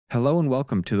Hello and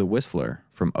welcome to The Whistler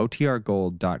from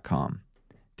OTRGold.com.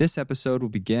 This episode will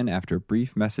begin after a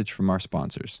brief message from our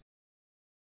sponsors.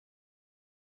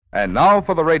 And now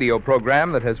for the radio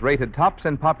program that has rated tops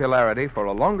in popularity for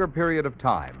a longer period of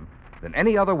time than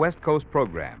any other West Coast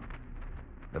program.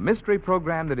 The mystery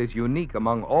program that is unique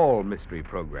among all mystery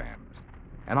programs.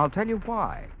 And I'll tell you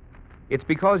why. It's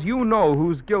because you know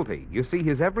who's guilty. You see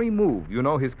his every move. You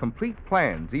know his complete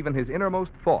plans, even his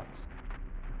innermost thoughts.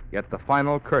 Yet the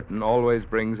final curtain always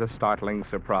brings a startling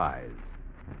surprise.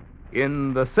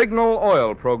 In the Signal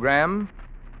Oil program,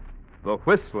 The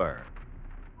Whistler.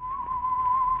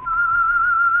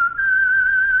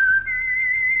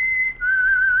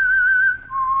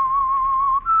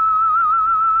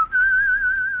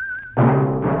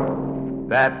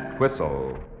 That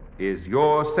whistle is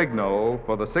your signal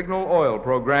for the Signal Oil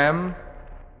program,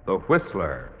 The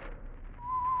Whistler.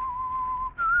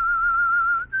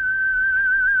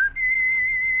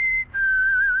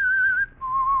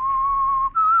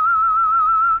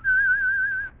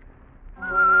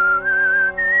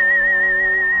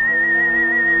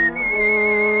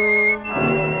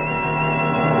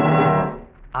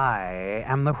 I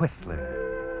am the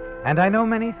Whistler, and I know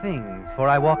many things, for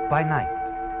I walk by night.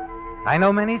 I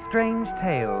know many strange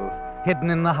tales hidden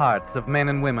in the hearts of men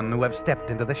and women who have stepped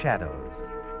into the shadows.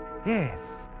 Yes,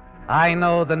 I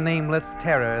know the nameless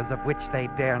terrors of which they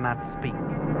dare not speak.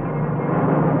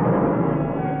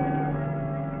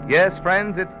 Yes,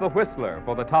 friends, it's The Whistler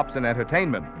for the tops in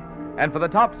entertainment. And for the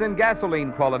tops in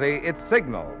gasoline quality, it's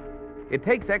Signal. It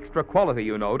takes extra quality,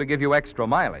 you know, to give you extra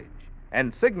mileage.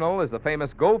 And Signal is the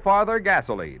famous Go Farther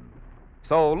gasoline.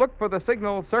 So look for the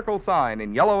Signal circle sign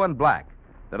in yellow and black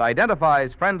that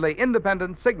identifies friendly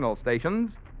independent signal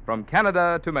stations from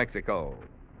Canada to Mexico.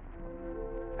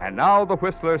 And now the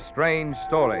Whistler's strange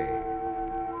story.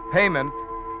 Payment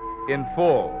in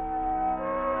full.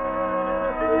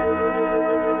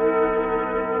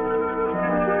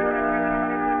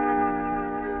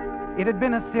 It had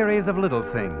been a series of little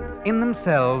things, in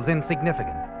themselves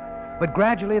insignificant, but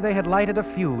gradually they had lighted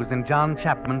a fuse in John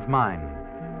Chapman's mind,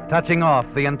 touching off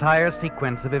the entire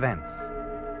sequence of events.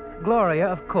 Gloria,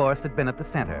 of course, had been at the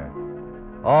center.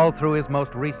 All through his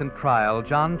most recent trial,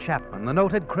 John Chapman, the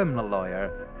noted criminal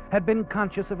lawyer, had been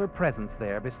conscious of her presence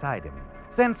there beside him,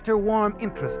 sensed her warm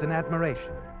interest and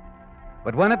admiration.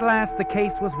 But when at last the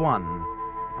case was won,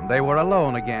 and they were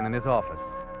alone again in his office,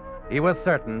 he was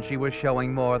certain she was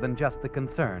showing more than just the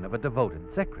concern of a devoted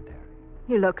secretary.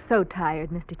 You look so tired,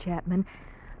 Mr. Chapman.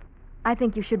 I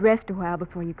think you should rest a while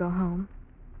before you go home.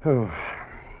 Oh,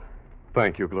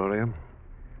 thank you, Gloria.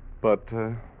 But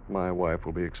my wife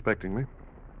will be expecting me.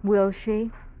 Will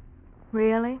she?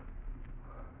 Really?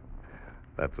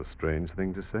 That's a strange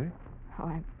thing to say.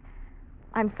 Oh,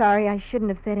 I'm sorry. I shouldn't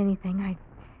have said anything.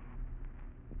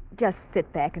 Just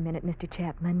sit back a minute, Mr.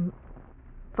 Chapman.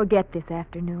 Forget this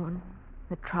afternoon,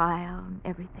 the trial and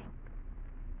everything.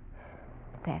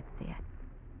 That's it.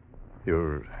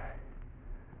 You're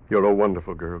a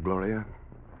wonderful girl, Gloria.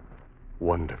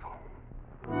 Wonderful.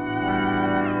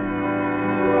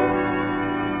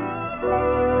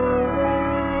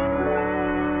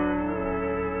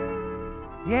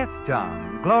 Yes,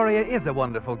 John, Gloria is a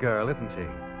wonderful girl, isn't she?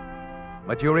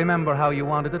 But you remember how you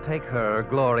wanted to take her,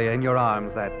 Gloria, in your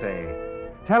arms that day.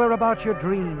 Tell her about your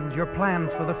dreams, your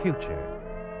plans for the future.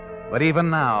 But even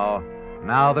now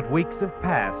that weeks have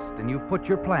passed and you've put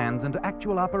your plans into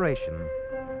actual operation,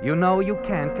 you know you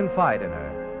can't confide in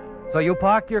her. So you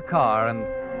park your car and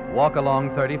walk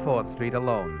along 34th Street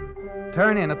alone.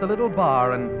 Turn in at the little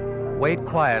bar and wait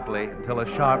quietly until a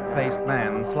sharp-faced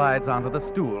man slides onto the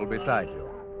stool beside you.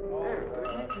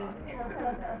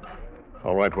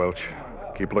 All right, Welch.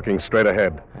 Keep looking straight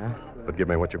ahead. Huh? But give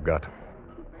me what you've got.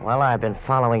 Well, I've been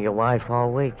following your wife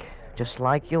all week, just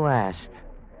like you asked.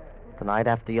 The night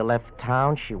after you left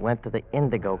town, she went to the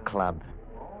Indigo Club.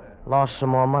 Lost some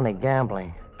more money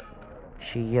gambling.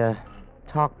 She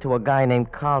talked to a guy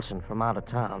named Carlson from out of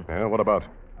town. Yeah, what about?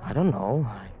 I don't know.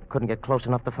 I couldn't get close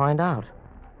enough to find out.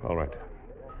 All right.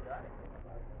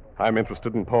 I'm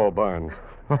interested in Paul Barnes.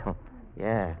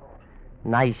 Yeah.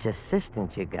 Nice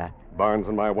assistant you got. Barnes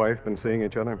and my wife been seeing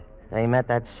each other? They met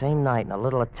that same night in a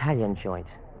little Italian joint.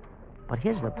 But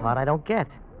here's the part I don't get.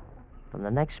 From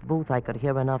the next booth, I could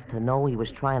hear enough to know he was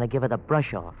trying to give her the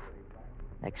brush off.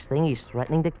 Next thing, he's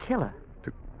threatening to kill her.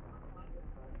 To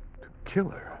kill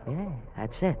her? Yeah,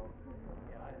 that's it.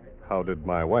 How did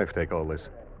my wife take all this?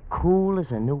 Cool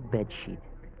as a new bedsheet.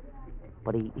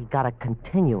 But he got a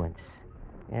continuance.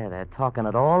 Yeah, they're talking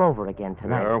it all over again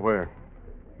tonight. Yeah, where?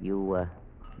 You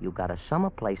got a summer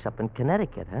place up in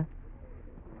Connecticut, huh?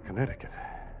 Connecticut.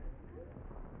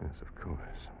 Yes, of course.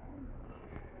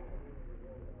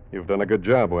 You've done a good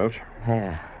job, Welch.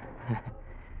 Yeah.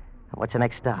 What's the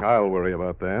next stop? I'll worry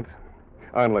about that.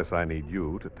 Unless I need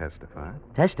you to testify.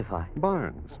 Testify.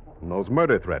 Barnes, and those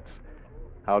murder threats.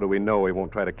 How do we know he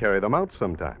won't try to carry them out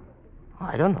sometime?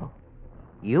 I don't know.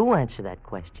 You answer that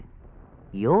question.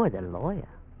 You're the lawyer.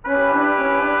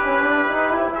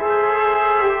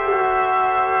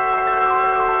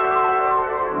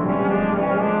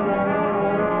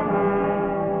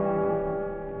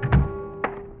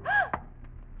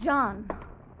 John.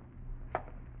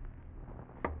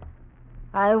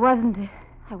 I wasn't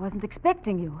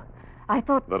expecting you. I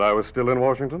thought That I was still in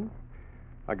Washington?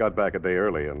 I got back a day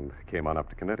early and came on up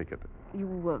to Connecticut.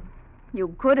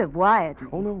 you could have wired me.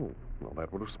 Oh, no. No,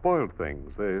 that would have spoiled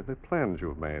things. The plans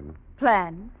you've made.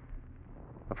 Plans?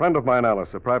 A friend of mine, Alice,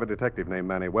 a private detective named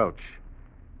Manny Welch,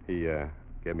 he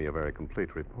gave me a very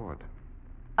complete report.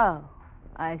 Oh,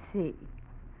 I see.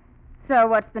 So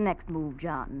what's the next move,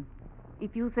 John?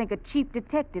 If you think a cheap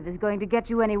detective is going to get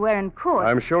you anywhere in court...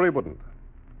 I'm sure he wouldn't.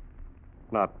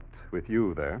 Not with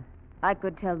you there. I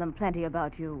could tell them plenty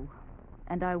about you.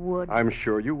 And I would. I'm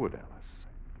sure you would, Alice.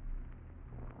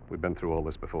 We've been through all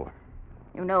this before.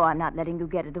 You know I'm not letting you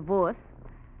get a divorce.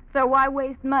 So why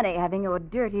waste money having your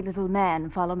dirty little man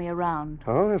follow me around?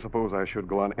 Oh, I suppose I should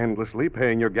go on endlessly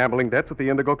paying your gambling debts at the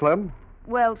Indigo Club?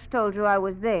 Welch told you I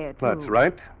was there, too. That's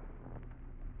right.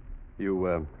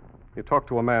 You talked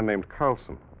to a man named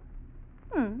Carlson.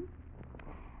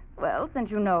 Well,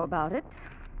 since you know about it,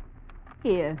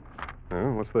 here,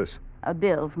 Oh, what's this? a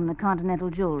bill from the Continental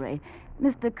Jewelry,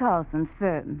 Mr. Carlson's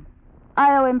firm.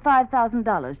 I owe him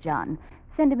 $5,000, John.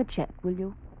 Send him a check, will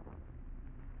you?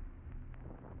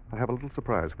 I have a little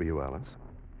surprise for you, Alice.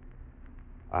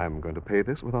 I'm going to pay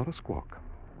this without a squawk.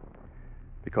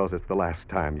 Because it's the last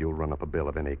time you'll run up a bill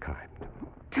of any kind.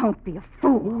 Don't be a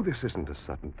fool. Oh, this isn't a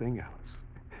sudden thing, Alice.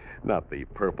 Not the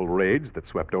purple rage that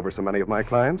swept over so many of my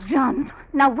clients. John,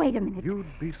 now wait a minute. You'd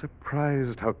be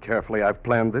surprised how carefully I've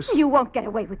planned this. You won't get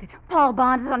away with it. Paul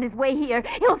Barnes is on his way here.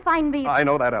 He'll find me. I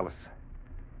know that, Alice.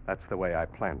 That's the way I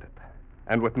planned it.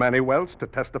 And with Manny Welch to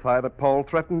testify that Paul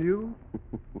threatened you?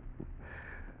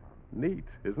 Neat,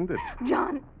 isn't it?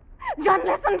 John,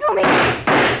 listen to me.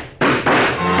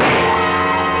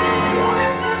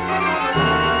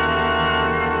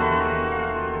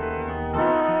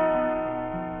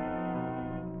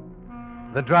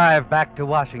 The drive back to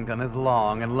Washington is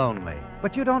long and lonely,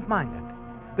 but you don't mind it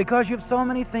because you've so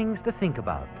many things to think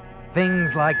about.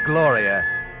 Things like Gloria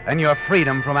and your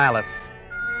freedom from Alice.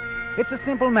 It's a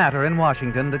simple matter in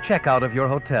Washington to check out of your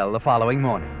hotel the following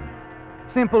morning.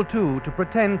 Simple, too, to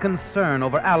pretend concern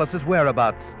over Alice's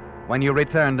whereabouts when you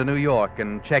return to New York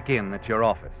and check in at your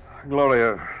office.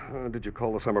 Gloria, did you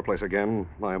call the summer place again?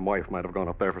 My wife might have gone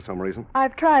up there for some reason.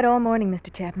 I've tried all morning,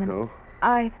 Mr. Chapman. No?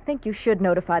 I think you should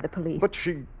notify the police. But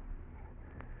she...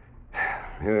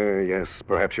 yes,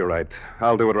 perhaps you're right.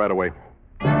 I'll do it right away.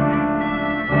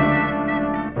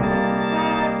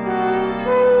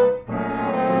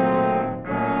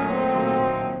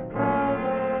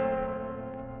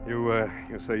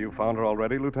 You say you found her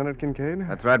already, Lieutenant Kincaid?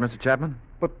 That's right, Mr. Chapman.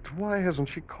 But why hasn't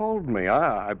she called me?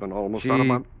 I've been almost She out of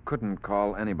my... couldn't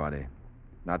call anybody.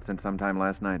 Not since sometime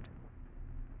last night.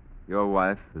 Your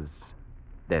wife is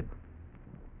dead.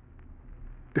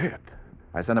 Dead?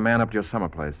 I sent a man up to your summer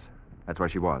place. That's where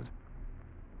she was.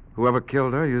 Whoever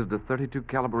killed her used a .32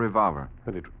 caliber revolver.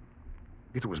 And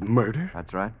it was murder?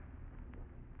 That's right.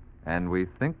 And we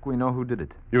think we know who did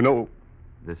it. You know...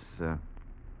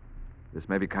 This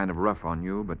may be kind of rough on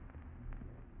you, but...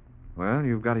 Well,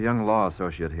 you've got a young law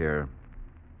associate here.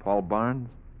 Paul Barnes.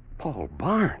 Paul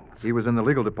Barnes? He was in the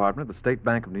legal department at the State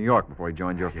Bank of New York before he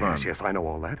joined your firm. Yes, I know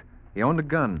all that. He owned a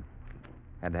gun.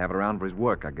 Had to have it around for his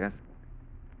work, I guess.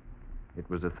 It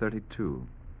was a .32.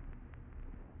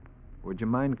 Would you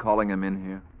mind calling him in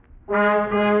here?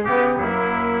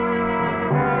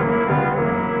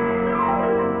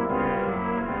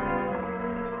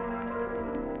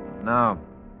 Now,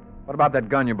 what about that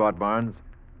gun you bought, Barnes?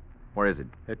 Where is it?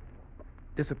 It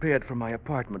disappeared from my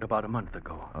apartment about a month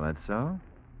ago. Oh, that's so?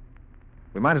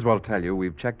 We might as well tell you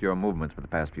we've checked your movements for the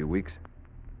past few weeks.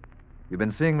 You've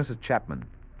been seeing Mrs. Chapman.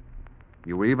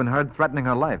 You were even heard threatening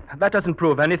her life. That doesn't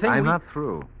prove anything. I'm not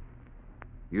through.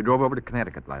 You drove over to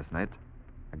Connecticut last night.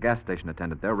 A gas station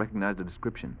attendant there recognized the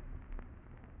description.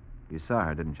 You saw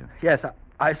her, didn't you? Yes,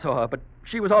 I saw her, but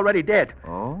she was already dead.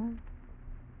 Oh?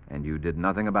 And you did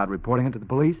nothing about reporting it to the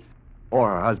police? Or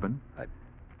her husband?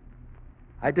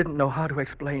 I didn't know how to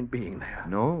explain being there.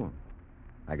 No,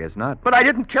 I guess not. But I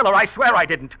didn't kill her. I swear I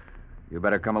didn't. You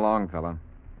better come along, fella.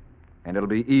 And it'll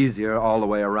be easier all the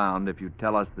way around if you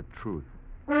tell us the truth.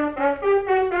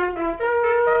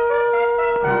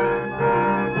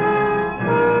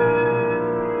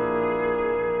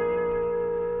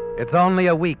 It's only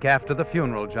a week after the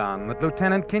funeral, John, that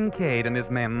Lieutenant Kincaid and his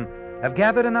men have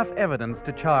gathered enough evidence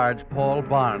to charge Paul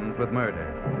Barnes with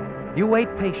murder. You wait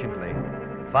patiently,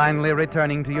 finally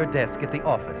returning to your desk at the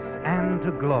office and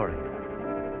to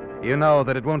Gloria. You know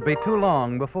that it won't be too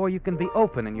long before you can be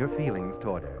open in your feelings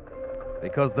toward her,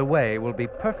 because the way will be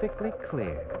perfectly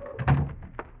clear.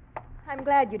 I'm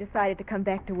glad you decided to come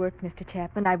back to work, Mr.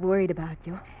 Chapman. I've worried about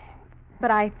you.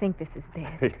 But I think this is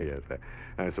best. Yes,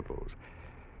 I suppose.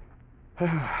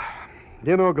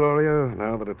 You know, Gloria,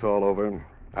 now that it's all over,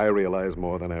 I realize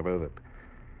more than ever that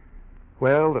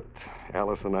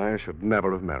Alice and I should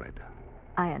never have married.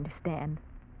 I understand.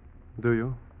 Do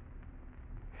you?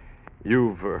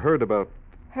 You've heard about...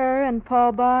 Her and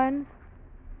Paul Barnes?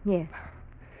 Yes.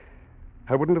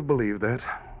 I wouldn't have believed that.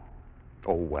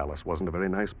 Oh, Alice wasn't a very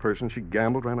nice person. She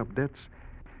gambled, ran up debts.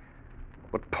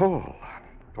 But Paul,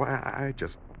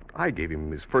 I gave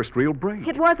him his first real break.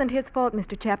 It wasn't his fault,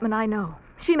 Mr. Chapman, I know.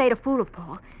 She made a fool of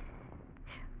Paul.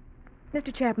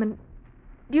 Mr. Chapman,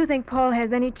 do you think Paul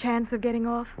has any chance of getting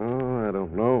off? Oh, I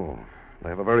don't know. I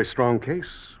have a very strong case.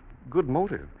 Good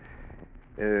motive.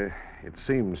 It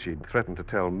seems she'd threatened to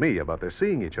tell me about their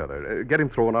seeing each other, get him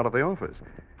thrown out of the office.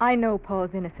 I know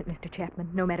Paul's innocent, Mr. Chapman,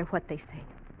 no matter what they say.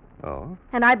 Oh?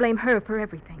 And I blame her for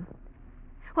everything.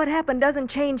 What happened doesn't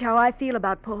change how I feel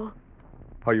about Paul.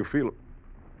 How you feel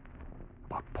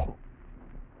about Paul?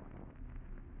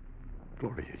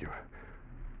 Gloria,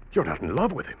 you're not in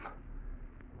love with him.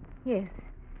 Yes.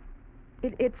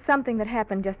 It's something that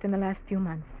happened just in the last few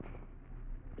months.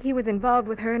 He was involved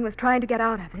with her and was trying to get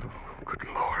out of it. Oh, good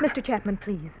Lord. Mr. Chapman,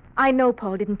 please. I know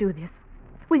Paul didn't do this.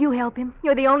 Will you help him?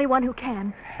 You're the only one who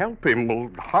can. Help him?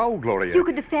 Well, how, Gloria? You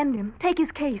could defend him. Take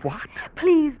his case. What?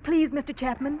 Please, Mr.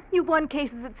 Chapman. You've won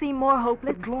cases that seem more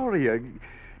hopeless. But Gloria,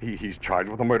 he's charged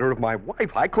with the murder of my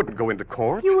wife. I couldn't go into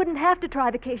court. You wouldn't have to try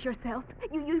the case yourself.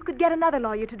 You could get another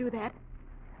lawyer to do that.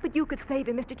 But you could save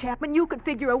him, Mr. Chapman. You could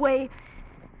figure a way.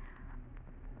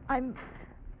 I'm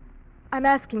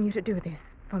asking you to do this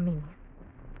for me.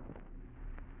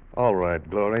 All right,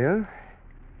 Gloria.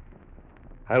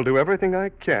 I'll do everything I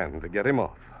can to get him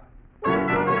off.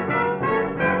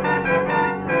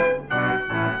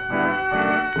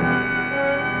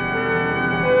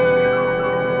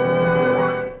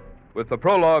 With the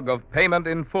prologue of Payment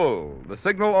in Full, the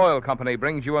Signal Oil Company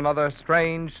brings you another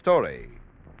strange story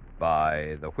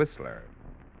by The Whistler.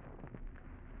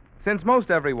 Since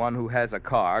most everyone who has a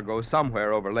car goes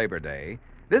somewhere over Labor Day,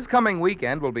 this coming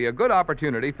weekend will be a good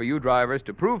opportunity for you drivers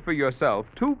to prove for yourself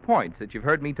 2 points that you've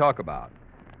heard me talk about.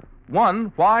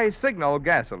 One, why Signal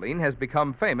gasoline has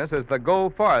become famous as the Go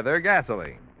Farther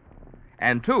gasoline.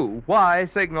 And two, why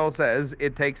Signal says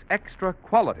it takes extra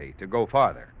quality to go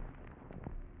farther.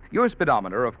 Your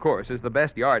speedometer, of course, is the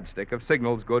best yardstick of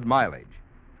Signal's good mileage.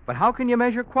 But how can you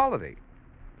measure quality?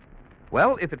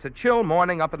 Well, if it's a chill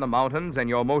morning up in the mountains and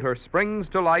your motor springs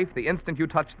to life the instant you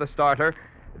touch the starter,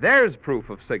 there's proof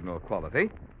of Signal quality.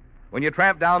 When you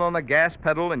tramp down on the gas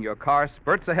pedal and your car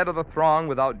spurts ahead of the throng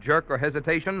without jerk or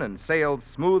hesitation and sails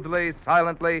smoothly,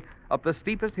 silently up the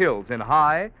steepest hills in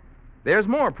high, there's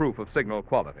more proof of Signal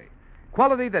quality.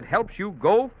 Quality that helps you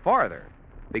go farther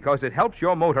because it helps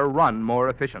your motor run more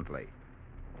efficiently.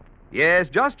 Yes,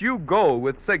 just you go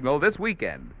with Signal this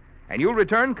weekend, and you'll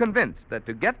return convinced that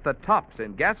to get the tops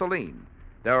in gasoline,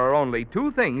 there are only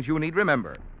 2 things you need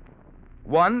remember.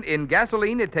 One, in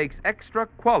gasoline, it takes extra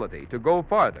quality to go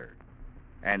farther.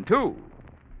 And 2,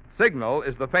 Signal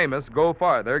is the famous Go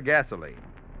Farther gasoline.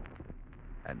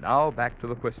 And now back to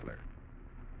the Whistler.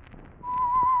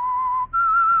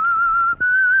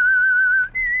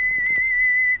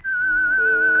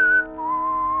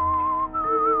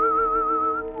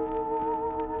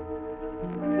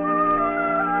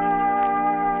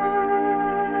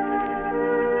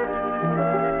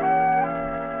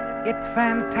 It's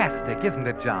fantastic, isn't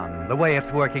it, John, the way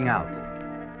it's working out?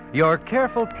 Your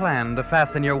careful plan to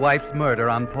fasten your wife's murder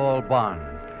on Paul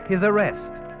Barnes, his arrest,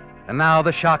 and now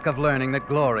the shock of learning that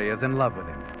Gloria is in love with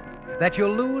him, that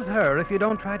you'll lose her if you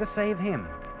don't try to save him.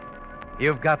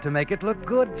 You've got to make it look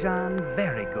good, John,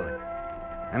 very good.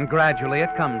 And gradually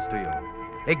it comes to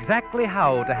you, exactly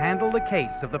how to handle the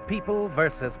case of the people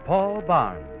versus Paul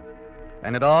Barnes.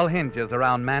 And it all hinges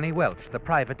around Manny Welch, the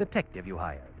private detective you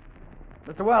hired.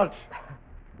 Mr. Welch,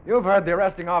 you've heard the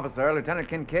arresting officer, Lieutenant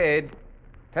Kincaid,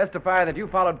 testify that you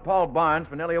followed Paul Barnes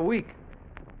for nearly a week.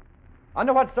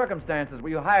 Under what circumstances were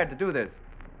you hired to do this?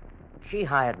 She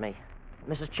hired me,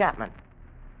 Mrs. Chapman.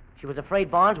 She was afraid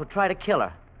Barnes would try to kill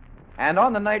her. And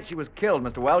on the night she was killed,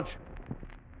 Mr. Welch,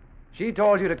 she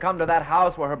told you to come to that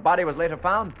house where her body was later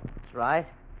found? That's right.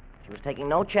 She was taking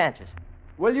no chances.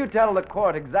 Will you tell the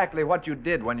court exactly what you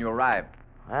did when you arrived?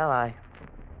 Well, I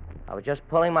was just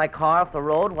pulling my car off the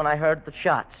road when I heard the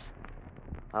shots.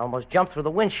 I almost jumped through the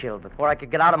windshield. Before I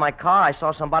could get out of my car, I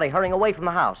saw somebody hurrying away from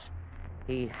the house.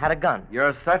 He had a gun.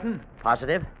 You're certain?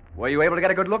 Positive. Were you able to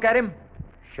get a good look at him?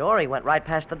 Sure, he went right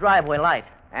past the driveway light.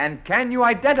 And can you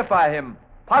identify him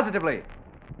positively?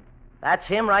 That's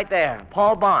him right there,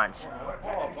 Paul Barnes.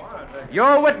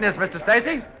 Your witness, Mr.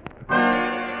 Stacy.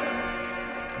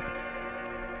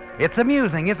 It's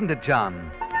amusing, isn't it,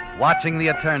 John? Watching the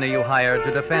attorney you hired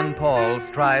to defend Paul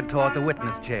stride toward the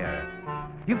witness chair.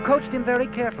 You've coached him very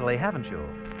carefully, haven't you?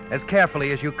 As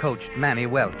carefully as you coached Manny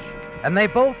Welch. And they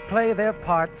both play their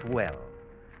parts well.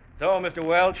 So, Mr.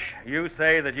 Welch, you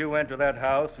say that you went to that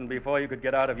house, and before you could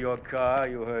get out of your car,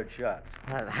 you heard shots.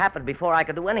 It happened before I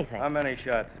could do anything. How many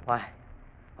shots? Why,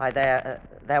 there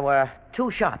were 2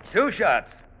 shots. 2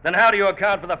 shots? Then how do you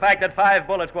account for the fact that 5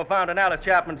 bullets were found in Alice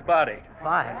Chapman's body?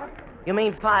 5? You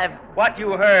mean 5? What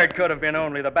you heard could have been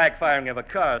only the backfiring of a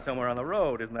car somewhere on the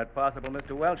road. Isn't that possible,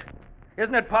 Mr. Welch?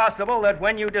 Isn't it possible that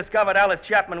when you discovered Alice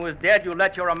Chapman was dead, you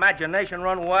let your imagination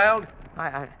run wild?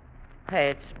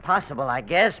 Hey, it's possible, I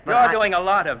guess, but You're doing a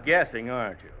lot of guessing,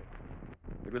 aren't you?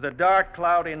 It was a dark,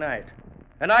 cloudy night.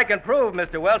 And I can prove,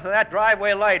 Mr. Welch, that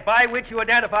driveway light by which you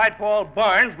identified Paul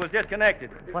Barnes was disconnected.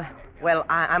 Well,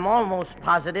 I'm almost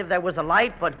positive there was a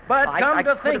light, but... Come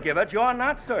to think of it, you're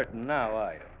not certain now,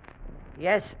 are you?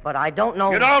 Yes, but I don't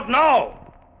know... You don't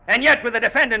know! And yet, with the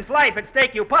defendant's life at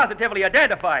stake, you positively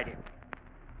identified him.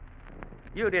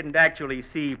 You didn't actually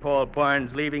see Paul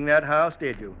Barnes leaving that house,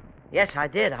 did you? Yes, I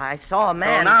did. I saw a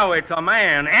man... So now it's a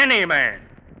man, any man.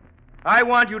 I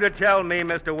want you to tell me,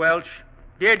 Mr. Welch,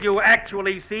 did you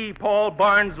actually see Paul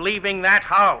Barnes leaving that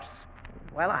house?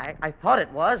 Well, I thought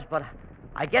it was, but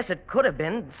I guess it could have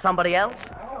been somebody else.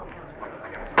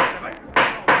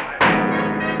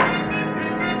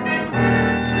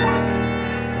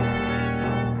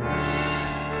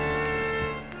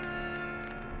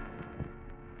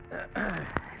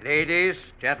 Ladies,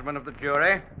 gentlemen of the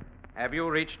jury, have you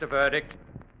reached a verdict?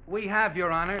 We have, Your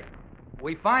Honor.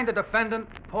 We find the defendant,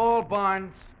 Paul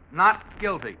Barnes, not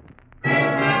guilty.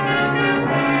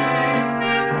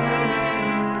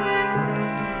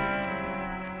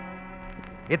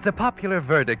 It's a popular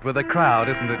verdict with a crowd,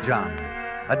 isn't it, John?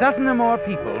 A dozen or more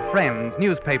people, friends,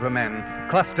 newspapermen,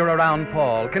 cluster around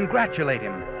Paul, congratulate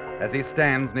him as he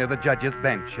stands near the judge's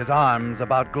bench, his arms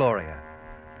about Gloria.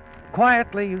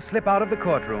 Quietly, you slip out of the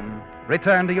courtroom,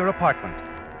 return to your apartment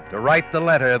to write the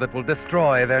letter that will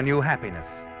destroy their new happiness.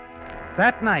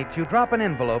 That night, you drop an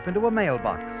envelope into a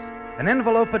mailbox, an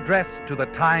envelope addressed to the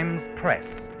Times Press.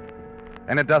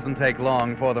 And it doesn't take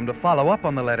long for them to follow up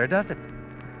on the letter, does it?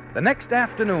 The next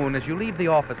afternoon, as you leave the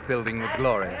office building with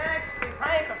Gloria...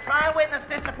 Frank, a trial witness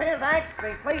disappears.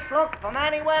 Axby, please look for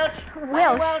Manny Welch.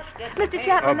 Welch? Mr.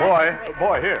 Chapman...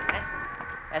 Boy, here.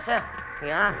 Yes, sir. Here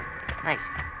you are. Thanks.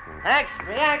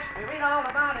 Axby, read all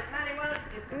about it. Manny Welch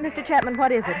disappeared. Mr. Chapman,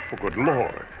 what is it? Oh, good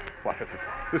Lord. Why,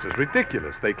 this is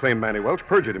ridiculous. They claim Manny Welch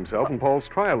perjured himself in Paul's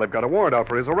trial. They've got a warrant out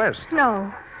for his arrest.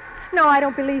 No, I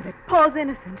don't believe it. Paul's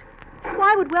innocent.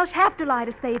 Why would Welch have to lie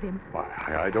to save him? Why,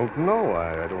 I don't know.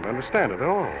 I don't understand it at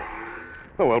all.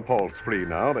 Oh, well, Paul's free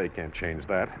now. They can't change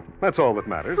that. That's all that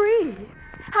matters. Free?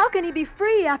 How can he be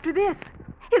free after this?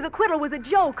 His acquittal was a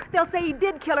joke. They'll say he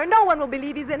did kill her. No one will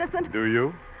believe he's innocent. Do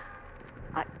you?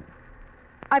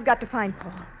 I've got to find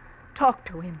Paul. Talk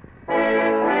to him.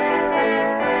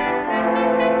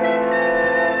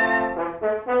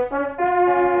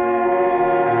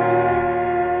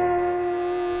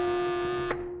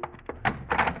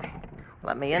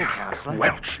 Let me in, Counselor.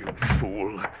 Welch, you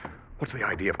fool. What's the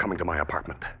idea of coming to my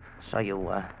apartment? So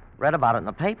you read about it in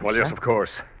the paper, Well, yes, of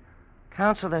course.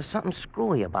 Counselor, there's something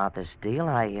screwy about this deal.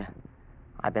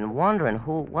 I've been wondering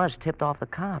who it was tipped off the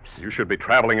cops. You should be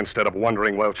traveling instead of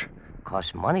wondering, Welch.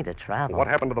 Costs money to travel. What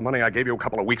happened to the money I gave you a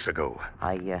couple of weeks ago?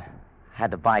 I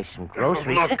had to buy some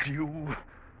groceries. Oh, look, you...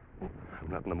 I'm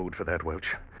not in the mood for that, Welch.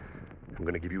 I'm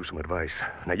going to give you some advice.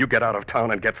 Now, you get out of town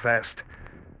and get fast.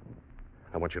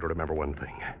 I want you to remember one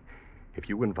thing. If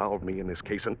you involve me in this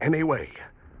case in any way,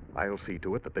 I'll see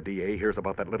to it that the DA hears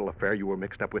about that little affair you were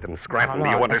mixed up with in Scranton. No, Do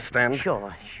you understand?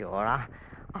 Sure.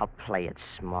 I'll play it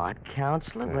smart,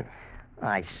 Counselor, but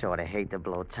I sort of hate to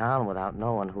blow town without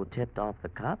knowing who tipped off the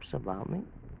cops about me.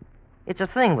 It's a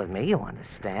thing with me, you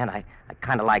understand. I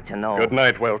kind of like to know... Good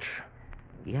night, Welch.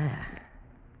 Yeah.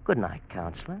 Good night,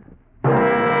 Counselor.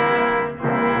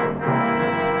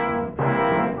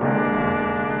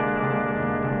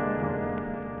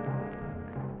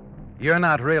 You're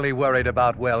not really worried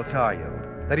about Welch, are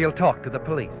you? That he'll talk to the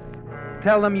police?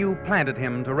 Tell them you planted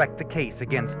him to wreck the case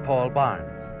against Paul Barnes.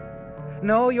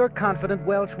 No, you're confident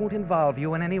Welch won't involve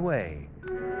you in any way,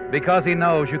 because he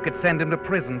knows you could send him to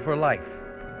prison for life.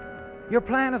 Your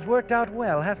plan has worked out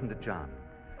well, hasn't it, John?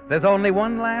 There's only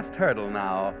one last hurdle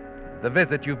now, the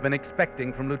visit you've been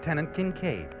expecting from Lieutenant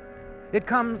Kincaid. It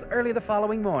comes early the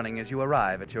following morning as you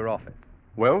arrive at your office.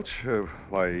 Welch?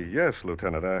 Why, yes,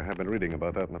 Lieutenant. I have been reading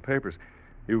about that in the papers.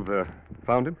 You've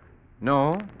found him?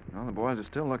 No, the boys are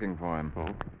still looking for him.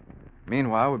 Oh.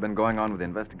 Meanwhile, we've been going on with the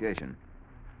investigation.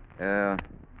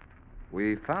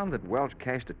 We found that Welch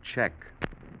cashed a check.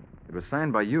 It was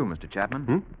signed by you, Mr.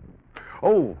 Chapman.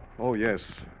 Oh, yes.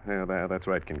 Yeah, that's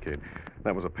right, Kincaid.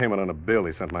 That was a payment on a bill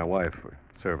he sent my wife for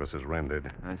services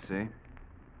rendered. I see.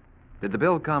 Did the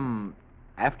bill come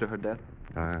after her death?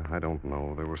 I don't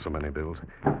know. There were so many bills.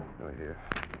 Oh, here.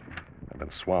 I've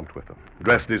been swamped with them.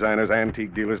 Dress designers,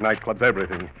 antique dealers, nightclubs,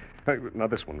 everything. Now,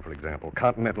 this one, for example.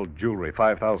 Continental Jewelry,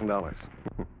 $5,000.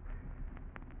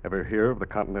 Ever hear of the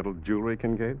Continental Jewelry,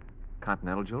 Kincaid?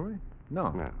 Continental Jewelry? No.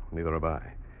 No, neither have I.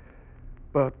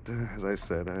 But, as I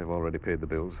said, I've already paid the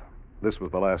bills. This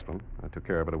was the last one. I took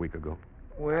care of it a week ago.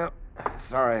 Well,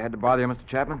 sorry I had to bother you, Mr.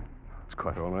 Chapman. It's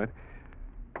quite all right.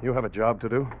 You have a job to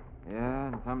do? Yeah,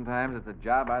 and sometimes it's a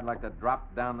job I'd like to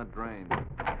drop down the drain.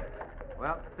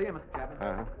 Well, see you, Mr. Chapman.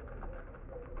 Uh-huh.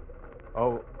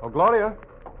 Oh, Gloria.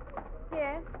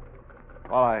 Yes?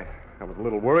 Well, I was a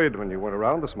little worried when you weren't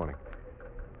around this morning.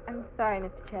 I'm sorry,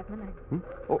 Mr. Chapman.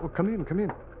 Oh, come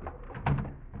in.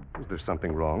 Is there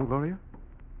something wrong, Gloria?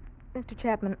 Mr.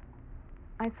 Chapman,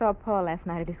 I saw Paul last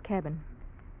night at his cabin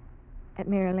at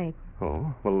Mirror Lake.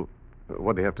 Oh, well,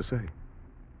 what do you have to say?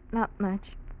 Not much.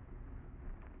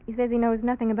 He says he knows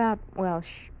nothing about Welch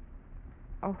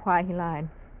or why he lied.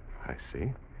 I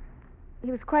see.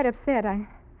 He was quite upset. I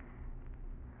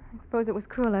suppose it was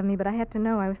cruel of me, but I had to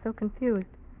know. I was so confused.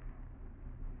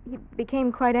 He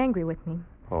became quite angry with me.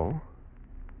 Oh?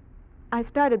 I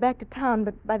started back to town,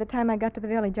 but by the time I got to the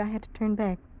village, I had to turn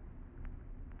back.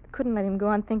 I couldn't let him go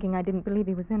on thinking I didn't believe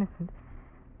he was innocent.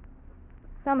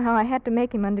 Somehow I had to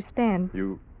make him understand.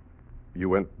 You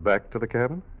went back to the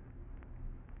cabin?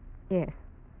 Yes.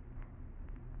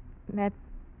 That's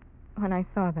when I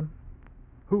saw them.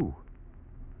 Who?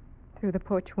 Through the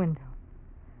porch window.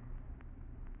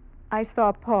 I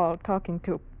saw Paul talking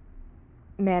to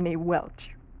Manny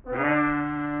Welch.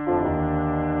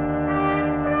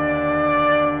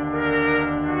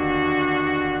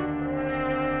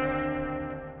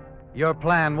 Your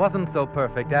plan wasn't so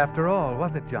perfect after all,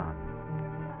 was it, John?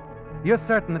 You're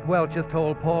certain that Welch has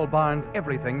told Paul Barnes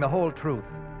everything, the whole truth.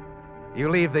 You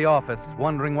leave the office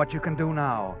wondering what you can do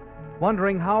now,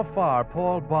 wondering how far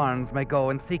Paul Barnes may go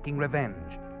in seeking revenge.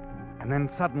 And then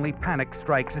suddenly panic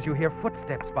strikes as you hear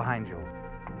footsteps behind you.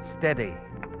 Steady,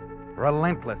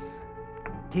 relentless,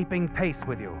 keeping pace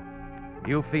with you.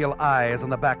 You feel eyes on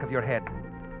the back of your head.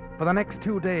 For the next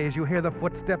 2 days, you hear the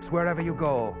footsteps wherever you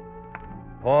go.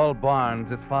 Paul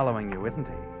Barnes is following you, isn't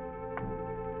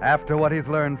he? After what he's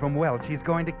learned from Welch, he's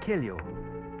going to kill you.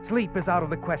 Sleep is out of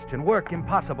the question, work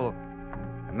impossible.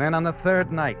 And then on the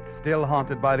third night, still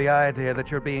haunted by the idea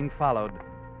that you're being followed,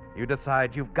 you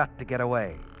decide you've got to get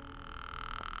away.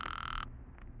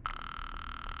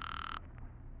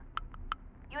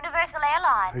 Universal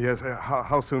Airlines. Yes,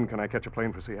 how soon can I catch a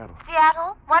plane for Seattle?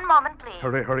 Seattle? 1 moment, please.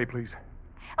 Hurry, please.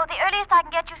 Oh, the earliest I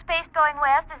can get you space going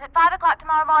west is at 5 o'clock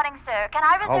tomorrow morning, sir. Can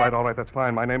I reserve... All right, that's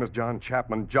fine. My name is John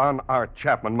Chapman. John R.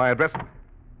 Chapman. My address...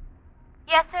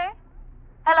 Yes, sir?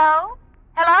 Hello?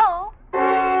 Hello?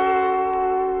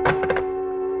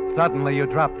 Suddenly, you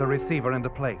drop the receiver into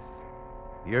place.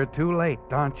 You're too late,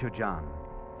 aren't you, John?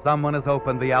 Someone has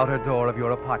opened the outer door of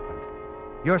your apartment.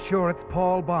 You're sure it's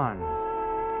Paul Barnes.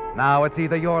 Now it's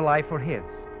either your life or his.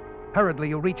 Hurriedly,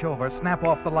 you reach over, snap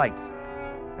off the lights.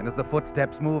 And as the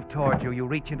footsteps move toward you, you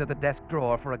reach into the desk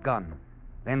drawer for a gun.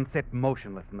 Then sit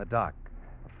motionless in the dark,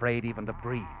 afraid even to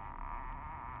breathe.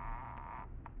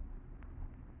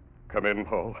 Come in,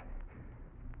 Paul.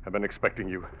 I've been expecting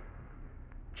you.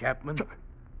 Chapman?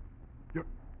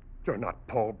 You're not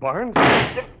Paul Barnes.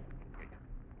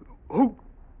 Who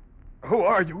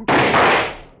are you?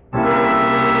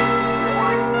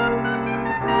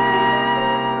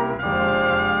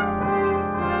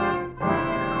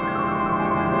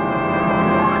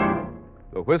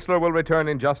 The Whistler will return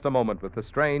in just a moment with the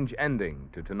strange ending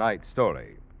to tonight's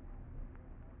story.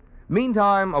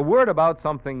 Meantime, a word about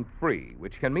something free,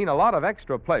 which can mean a lot of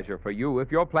extra pleasure for you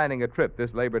if you're planning a trip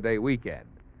this Labor Day weekend.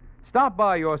 Stop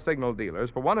by your Signal dealers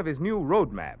for one of his new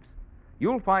road maps.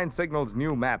 You'll find Signal's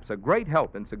new maps a great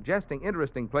help in suggesting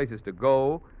interesting places to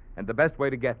go and the best way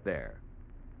to get there.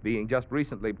 Being just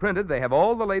recently printed, they have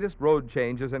all the latest road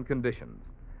changes and conditions.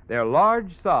 They're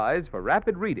large size for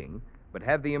rapid reading, but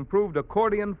have the improved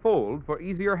accordion fold for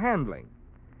easier handling.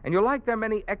 And you'll like their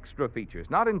many extra features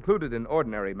not included in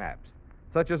ordinary maps,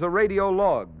 such as a radio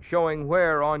log showing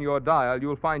where on your dial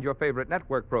you'll find your favorite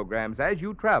network programs as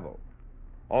you travel.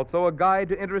 Also a guide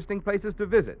to interesting places to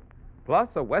visit, plus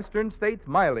a Western States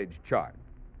mileage chart.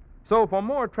 So for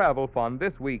more travel fun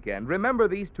this weekend, remember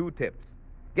these 2 tips.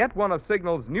 Get one of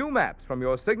Signal's new maps from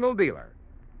your Signal dealer.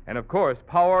 And of course,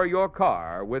 power your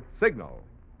car with Signal,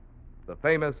 the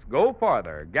famous Go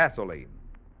Farther gasoline.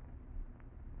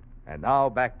 And now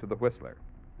back to the Whistler.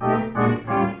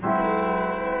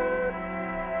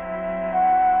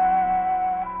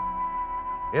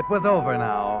 It was over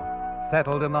now,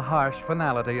 settled in the harsh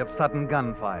finality of sudden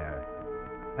gunfire.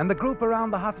 And the group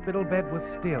around the hospital bed was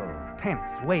still,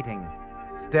 tense, waiting,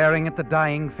 staring at the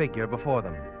dying figure before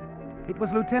them. It was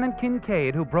Lieutenant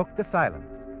Kincaid who broke the silence.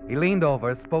 He leaned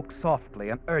over, spoke softly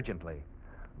and urgently.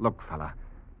 Look, fella,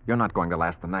 you're not going to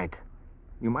last the night.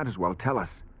 You might as well tell us.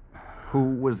 Who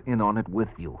was in on it with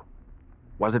you?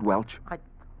 Was it Welch?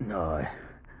 No,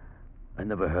 I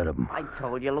never heard of him. I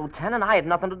told you, Lieutenant, I had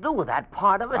nothing to do with that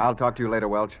part of it. I'll talk to you later,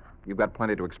 Welch. You've got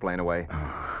plenty to explain away.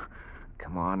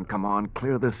 Come on.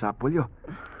 Clear this up, will you?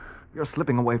 You're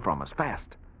slipping away from us, fast.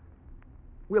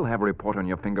 We'll have a report on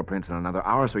your fingerprints in another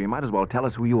hour, so you might as well tell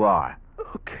us who you are.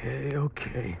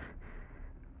 Okay.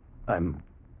 I'm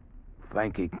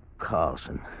Frankie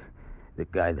Carlson, the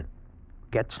guy that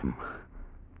gets him.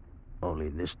 Only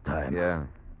this time... Yeah.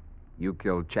 You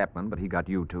killed Chapman, but he got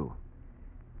you, too.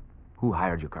 Who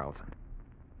hired you, Carlson?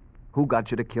 Who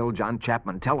got you to kill John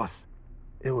Chapman? Tell us.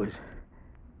 It was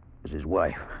his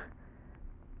wife.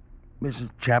 Mrs.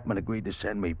 Chapman agreed to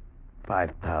send me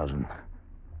 $5,000.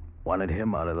 Wanted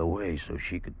him out of the way so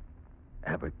she could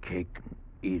have her cake and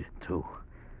eat it, too.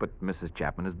 But Mrs.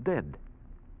 Chapman is dead.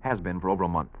 Has been for over a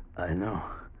month. I know.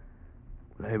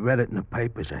 When I read it in the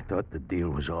papers, I thought the deal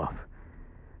was off.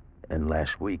 And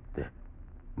last week, the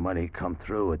money come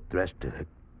through addressed to the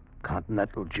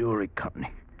Continental Jewelry Company.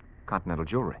 Continental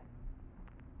Jewelry?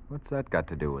 What's that got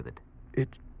to do with it?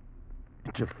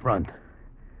 It's a front.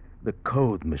 The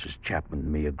code Mrs. Chapman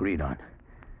and me agreed on.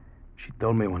 She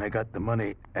told me when I got the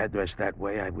money addressed that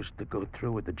way, I was to go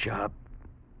through with the job,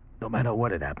 no matter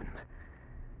what had happened.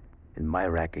 In my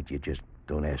racket, you just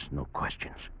don't ask no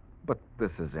questions. But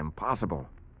this is impossible.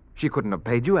 She couldn't have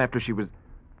paid you after she was...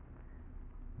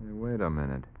 Hey, wait a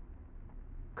minute.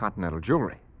 Continental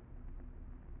Jewelry.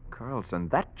 Carlson,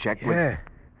 that check was... Yeah.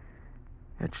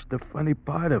 That's the funny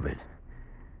part of it.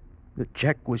 The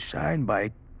check was signed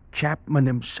by Chapman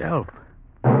himself.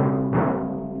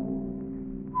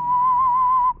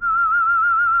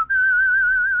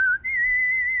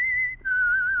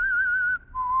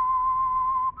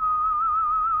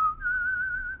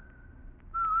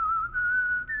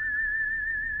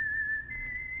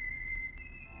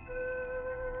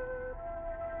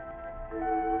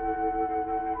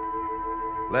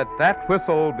 Let that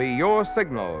whistle be your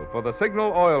signal for the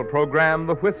Signal Oil program,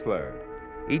 The Whistler,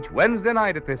 each Wednesday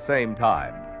night at this same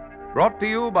time. Brought to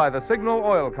you by the Signal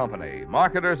Oil Company,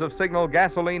 marketers of Signal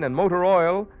gasoline and motor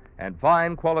oil and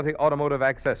fine quality automotive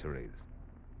accessories.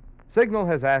 Signal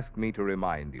has asked me to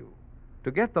remind you,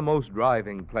 to get the most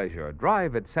driving pleasure,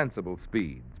 drive at sensible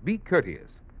speeds, be courteous,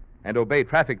 and obey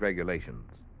traffic regulations.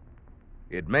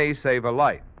 It may save a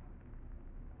life,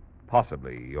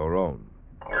 possibly your own.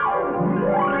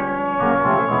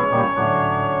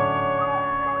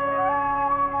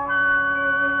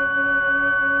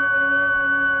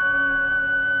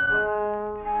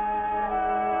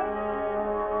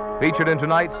 Featured in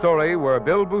tonight's story were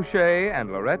Bill Boucher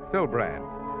and Lorette Filbrand.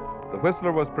 The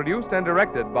Whistler was produced and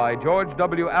directed by George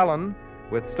W. Allen,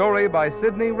 with story by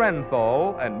Sidney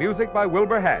Renthal and music by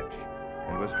Wilbur Hatch,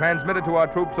 and was transmitted to our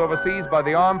troops overseas by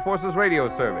the Armed Forces Radio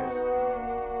Service.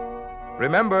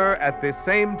 Remember, at this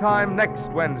same time next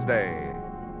Wednesday,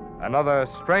 another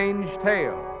strange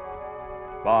tale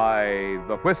by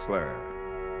The Whistler.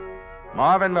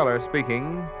 Marvin Miller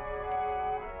speaking.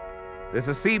 This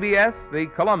is CBS, the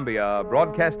Columbia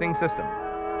Broadcasting System.